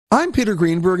I'm Peter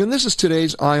Greenberg, and this is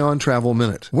today's Ion Travel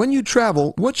Minute. When you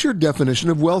travel, what's your definition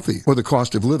of wealthy or the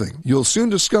cost of living? You'll soon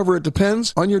discover it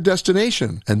depends on your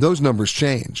destination, and those numbers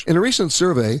change. In a recent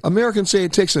survey, Americans say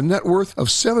it takes a net worth of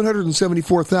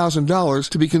 $774,000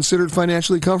 to be considered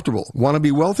financially comfortable. Want to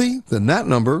be wealthy? Then that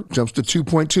number jumps to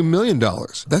 $2.2 million.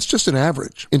 That's just an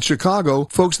average. In Chicago,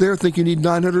 folks there think you need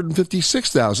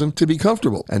 $956,000 to be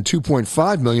comfortable and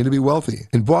 $2.5 million to be wealthy.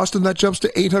 In Boston, that jumps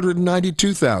to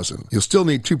 $892,000. You'll still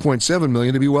need $2.7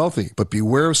 million to be wealthy. But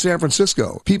beware of San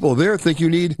Francisco. People there think you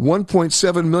need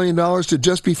 $1.7 million to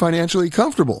just be financially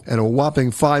comfortable and a whopping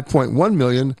 $5.1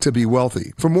 million to be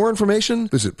wealthy. For more information,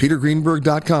 visit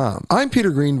petergreenberg.com. I'm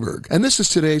Peter Greenberg, and this is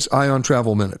today's Ion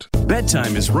Travel Minute.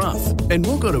 Bedtime is rough, and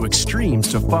we'll go to extremes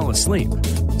to fall asleep.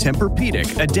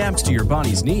 Tempur-Pedic adapts to your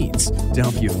body's needs to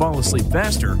help you fall asleep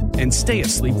faster and stay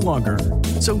asleep longer.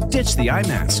 So ditch the eye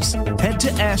masks. Head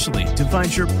to Ashley to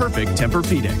find your perfect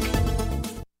Tempur-Pedic.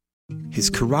 His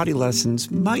karate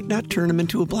lessons might not turn him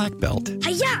into a black belt.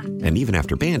 Hi-ya! And even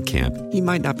after band camp, he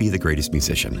might not be the greatest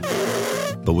musician.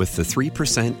 But with the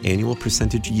 3% annual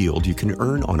percentage yield you can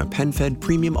earn on a PenFed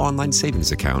premium online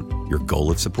savings account, your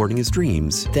goal of supporting his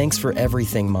dreams... Thanks for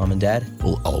everything, Mom and Dad.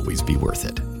 ...will always be worth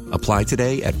it. Apply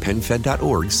today at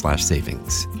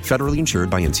PenFed.org/savings. Federally insured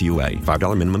by NCUA.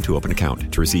 $5 minimum to open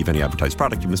account. To receive any advertised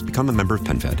product, you must become a member of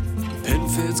PenFed.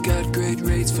 PenFed's got great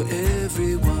rates for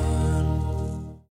everyone.